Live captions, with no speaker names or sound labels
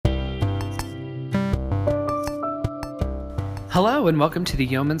Hello and welcome to the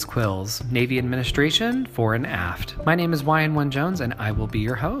Yeoman's Quills, Navy Administration, Fore and Aft. My name is Wyan Jones and I will be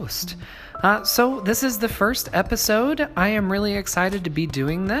your host. So this is the first episode. I am really excited to be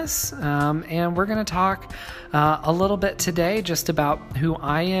doing this, and we're going to talk a little bit today just about who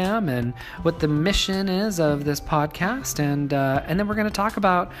I am and what the mission is of this podcast, and then we're going to talk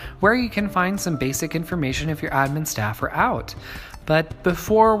about where you can find some basic information if your admin staff are out. But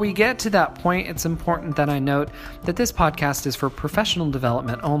before we get to that point, it's important that I note that this podcast is for professional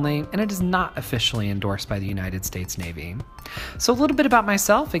development only, and it is not officially endorsed by the United States Navy. So a little bit about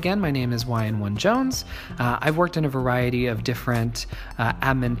myself. Again, my name is Wyan Jones. I've worked in a variety of different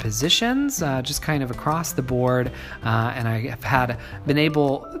admin positions, just kind of across the board, and I have been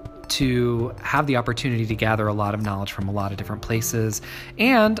able to have the opportunity to gather a lot of knowledge from a lot of different places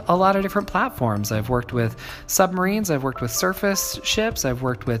and a lot of different platforms. I've worked with submarines, I've worked with surface ships, I've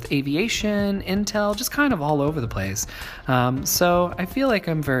worked with aviation, intel, just kind of all over the place. So I feel like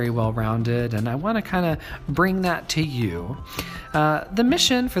I'm very well-rounded, and I want to kind of bring that to you. The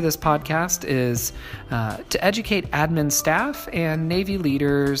mission for this podcast is to educate admin staff and Navy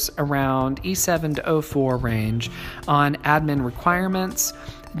leaders around E7 to 04 range on admin requirements,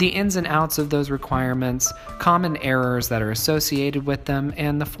 the ins and outs of those requirements, common errors that are associated with them,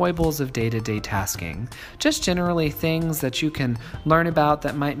 and the foibles of day-to-day tasking. Just generally things that you can learn about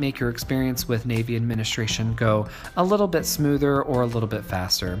that might make your experience with Navy administration go a little bit smoother or a little bit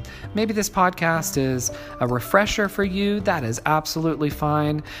faster. Maybe this podcast is a refresher for you. That is absolutely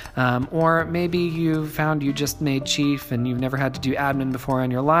fine. Or maybe you found you just made chief and you've never had to do admin before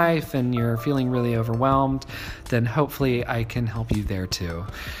in your life and you're feeling really overwhelmed. Then hopefully I can help you there too.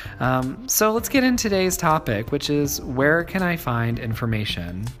 So let's get into today's topic, which is where can I find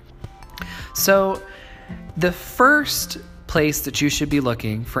information? So the first place that you should be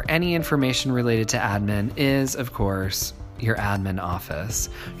looking for any information related to admin is, of course, your admin office.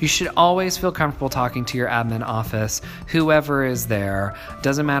 You should always feel comfortable talking to your admin office, whoever is there.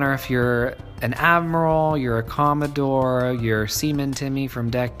 Doesn't matter if you're an admiral, you're a commodore, you're Seaman Timmy from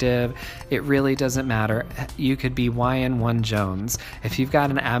Deck Div. It really doesn't matter. You could be Wyan Jones. If you've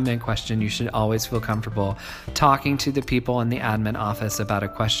got an admin question, you should always feel comfortable talking to the people in the admin office about a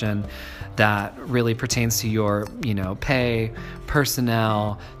question that really pertains to your, pay,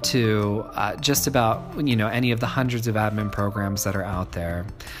 personnel, to just about, any of the hundreds of admin programs that are out there.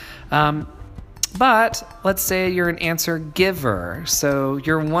 But let's say you're an answer giver. So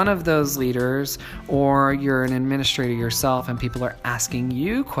you're one of those leaders, or you're an administrator yourself and people are asking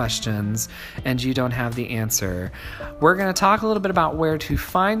you questions and you don't have the answer. We're going to talk a little bit about where to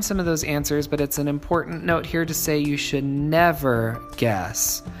find some of those answers, but it's an important note here to say you should never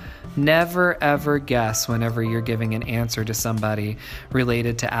guess. Never, ever guess whenever you're giving an answer to somebody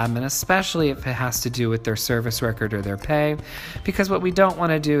related to admin, especially if it has to do with their service record or their pay, because what we don't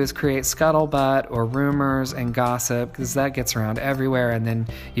want to do is create scuttlebutt or rumors and gossip, because that gets around everywhere and then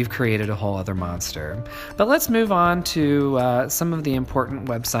you've created a whole other monster. But let's move on to some of the important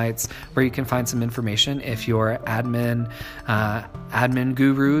websites where you can find some information if your admin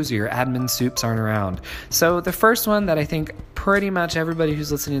gurus or your admin soups aren't around. So the first one that I think pretty much everybody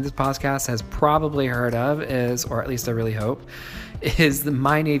who's listening to this podcast has probably heard of is, or at least I really hope, is the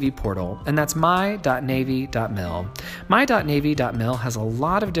My Navy portal, and that's my.navy.mil. My.navy.mil has a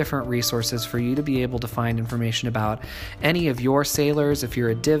lot of different resources for you to be able to find information about any of your sailors. If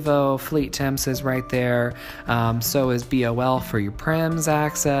you're a Divo, Fleet Temps is right there. So is BOL for your Prims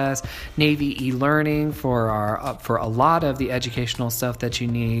access, Navy e-learning for a lot of the educational stuff that you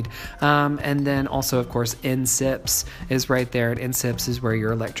need. And then also, of course, NSIPS is right there, and NSIPS is where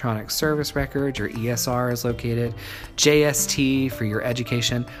your electronic service record, your ESR, is located. JST for your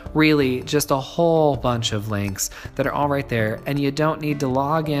education. Really, just a whole bunch of links that are all right there, and you don't need to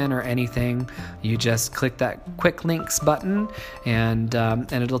log in or anything. You just click that quick links button, and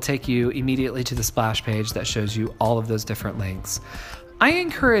it'll take you immediately to the splash page that shows you all of those different links. I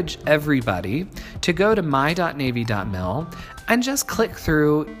encourage everybody to go to my.navy.mil and just click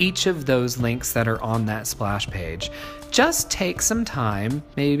through each of those links that are on that splash page. Just take some time,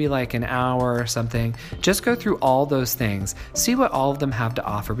 maybe like an hour or something, just go through all those things, see what all of them have to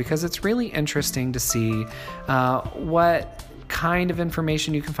offer, because it's really interesting to see what kind of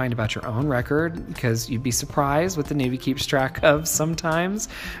information you can find about your own record, because you'd be surprised what the Navy keeps track of sometimes,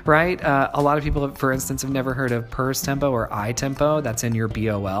 right? A lot of people, for instance, have never heard of PERS tempo or I-tempo. That's in your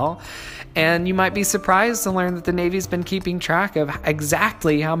BOL. And you might be surprised to learn that the Navy's been keeping track of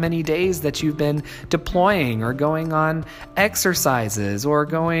exactly how many days that you've been deploying or going on exercises or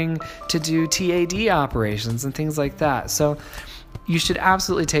going to do TAD operations and things like that. So you should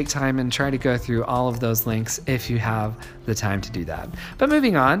absolutely take time and try to go through all of those links if you have the time to do that. But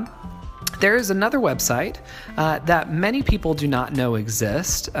moving on, there is another website that many people do not know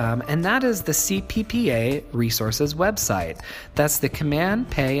exists, and that is the CPPA Resources website. That's the Command,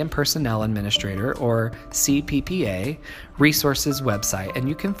 Pay, and Personnel Administrator, or CPPA Resources website. And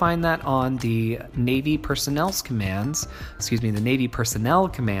you can find that on the Navy Personnel Commands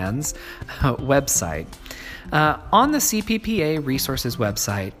website. On the CPPA Resources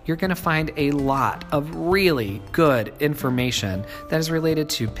website, you're going to find a lot of really good information that is related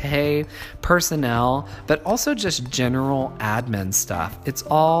to pay, personnel, but also just general admin stuff. It's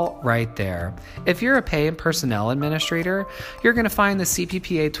all right there. If you're a pay and personnel administrator, you're going to find the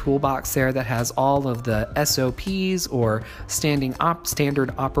CPPA toolbox there that has all of the SOPs or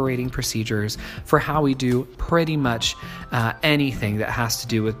standard operating procedures for how we do pretty much anything that has to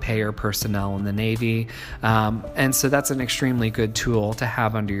do with pay or personnel in the Navy. And so that's an extremely good tool to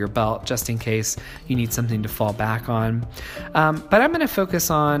have under your belt just in case you need something to fall back on. But I'm going to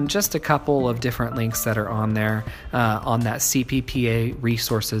focus on just a couple of different links that are on there on that CPPA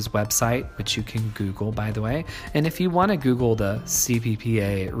Resources website, which you can Google, by the way. And if you want to Google the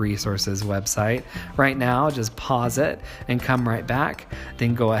CPPA Resources website right now, just pause it and come right back,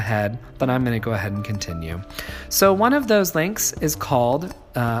 then go ahead. But I'm going to go ahead and continue. So one of those links is called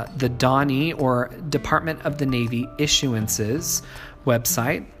the DONI, or Department of the Navy Issuances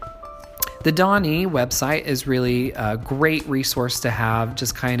website. The DONI website is really a great resource to have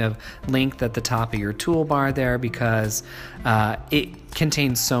just kind of linked at the top of your toolbar there because it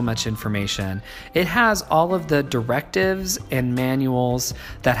contains so much information. It has all of the directives and manuals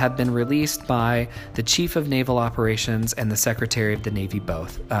that have been released by the Chief of Naval Operations and the Secretary of the Navy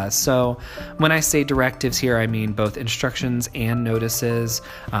both. So when I say directives here, I mean both instructions and notices,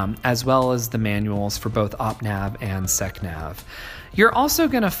 as well as the manuals for both OpNav and SecNav. You're also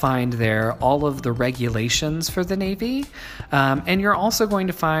going to find there all of the regulations for the Navy, and you're also going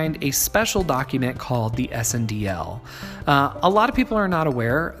to find a special document called the SNDL. A lot of people are not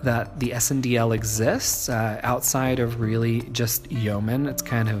aware that the SNDL exists outside of really just yeoman. It's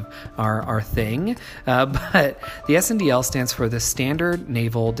kind of our thing, but the SNDL stands for the Standard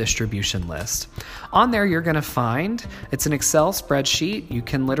Naval Distribution List. On there, you're going to find, it's an Excel spreadsheet. You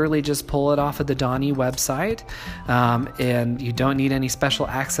can literally just pull it off of the DONI website, and you don't need any special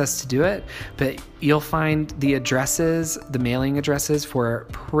access to do it, but you'll find the addresses, the mailing addresses for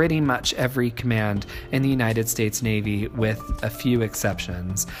pretty much every command in the United States Navy with a few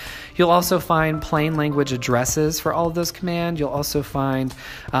exceptions. You'll also find plain language addresses for all of those commands. You'll also find,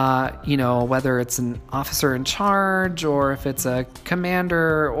 whether it's an officer in charge or if it's a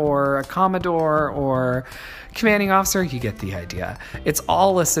commander or a commodore or commanding officer, you get the idea. It's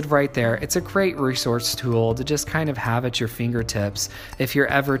all listed right there. It's a great resource tool to just kind of have at your fingertips if you're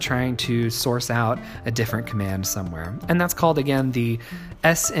ever trying to source out a different command somewhere. And that's called, again, the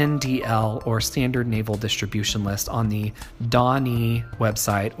SNDL, or Standard Naval Distribution List, on the DONI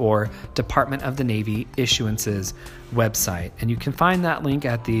website, or Department of the Navy Issuances website. And you can find that link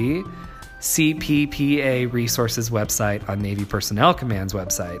at the CPPA Resources website on Navy Personnel Command's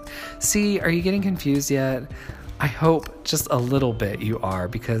website. See, are you getting confused yet? I hope just a little bit you are,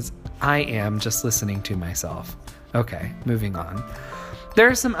 because I am just listening to myself. Okay, moving on. There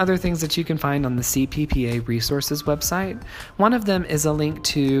are some other things that you can find on the CPPA Resources website. One of them is a link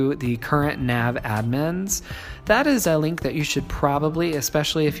to the current NAV admins. That is a link that you should probably,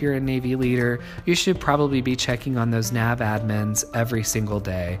 especially if you're a Navy leader, you should probably be checking on those NAV admins every single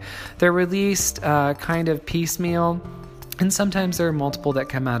day. They're released kind of piecemeal, and sometimes there are multiple that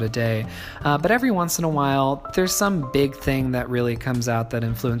come out a day. But every once in a while, there's some big thing that really comes out that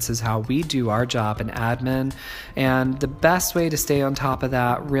influences how we do our job in admin. And the best way to stay on top of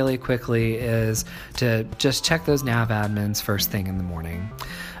that really quickly is to just check those NAV admins first thing in the morning.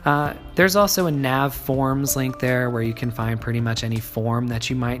 There's also a NAV forms link there where you can find pretty much any form that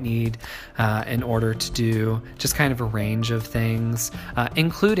you might need in order to do just kind of a range of things,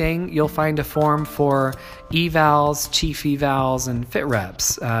 including you'll find a form for evals, chief evals, and fit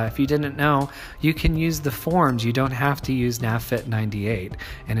reps. If you didn't know, you can use the forms. You don't have to use NAVFIT 98.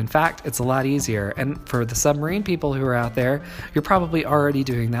 And in fact, it's a lot easier. And for the submarine people who are out there, you're probably already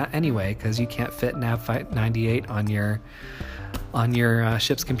doing that anyway, because you can't fit NAVFIT 98 on your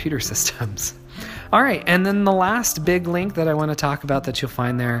ship's computer systems. All right, and then the last big link that I want to talk about that you'll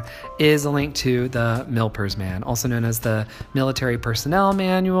find there is a link to the MILPERS Man, also known as the Military Personnel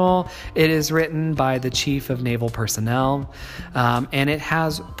Manual. It is written by the Chief of Naval Personnel, and it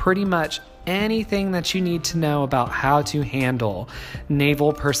has pretty much anything that you need to know about how to handle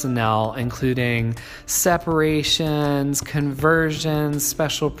naval personnel, including separations, conversions,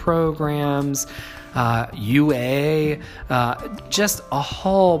 special programs, UA, just a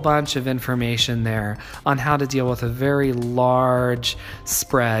whole bunch of information there on how to deal with a very large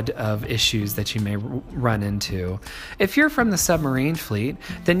spread of issues that you may run into. If you're from the submarine fleet,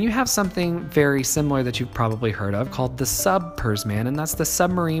 then you have something very similar that you've probably heard of called the SubPersMan, and that's the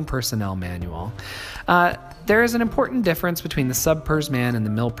Submarine Personnel Manual. There is an important difference between the SubPersMan and the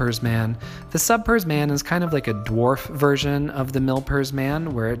MilPersMan. The SubPersMan is kind of like a dwarf version of the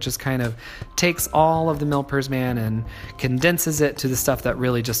MilPersMan, where it just kind of takes all of the MilPersMan and condenses it to the stuff that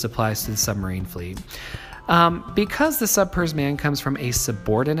really just applies to the submarine fleet. Because the SubPersMan comes from a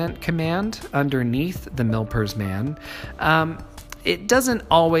subordinate command underneath the MilPersMan, it doesn't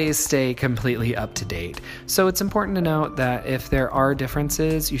always stay completely up to date. So it's important to note that if there are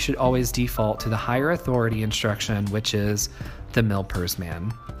differences, you should always default to the higher authority instruction, which is the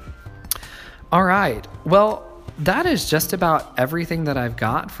MilPersMan. All right, well, that is just about everything that I've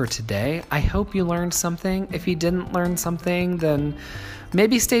got for today. I hope you learned something. If you didn't learn something, then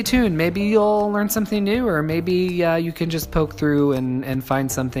maybe stay tuned. Maybe you'll learn something new, or maybe you can just poke through and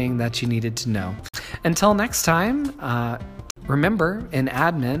find something that you needed to know. Until next time, remember, in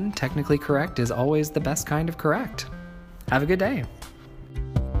admin, technically correct is always the best kind of correct. Have a good day.